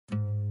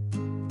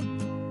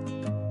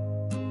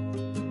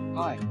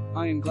Hi,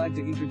 I am glad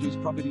to introduce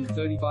property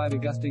 35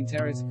 Augustine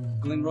Terrace,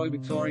 Glenroy,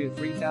 Victoria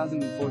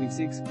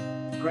 3046.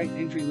 Great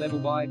entry-level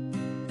buy.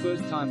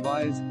 First-time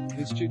buyers,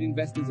 astute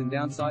investors and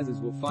downsizers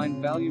will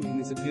find value in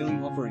this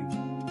appealing offering.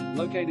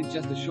 Located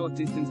just a short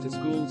distance to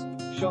schools,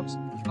 shops,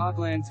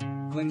 parklands,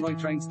 Glenroy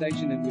train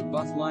station and with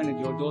bus line at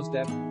your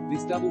doorstep,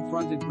 this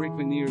double-fronted brick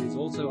veneer is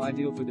also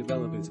ideal for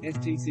developers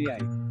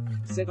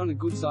STCA. Set on a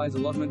good-size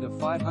allotment of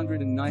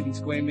 590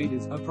 square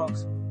meters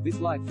approx. This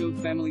light-filled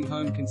family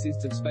home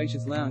consists of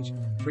spacious lounge,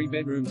 3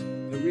 bedrooms,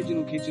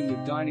 original kitchen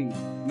with dining,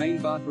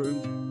 main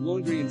bathroom,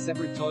 laundry and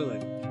separate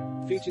toilet.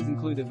 Features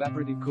include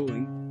evaporative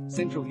cooling,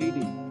 central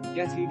heating,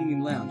 gas heating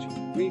in lounge,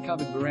 rear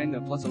covered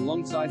veranda plus a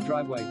long side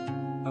driveway.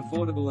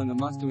 Affordable and a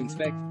must to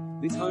inspect,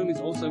 this home is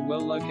also well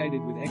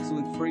located with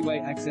excellent freeway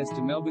access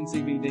to Melbourne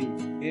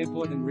CBD,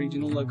 airport and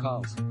regional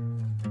locales.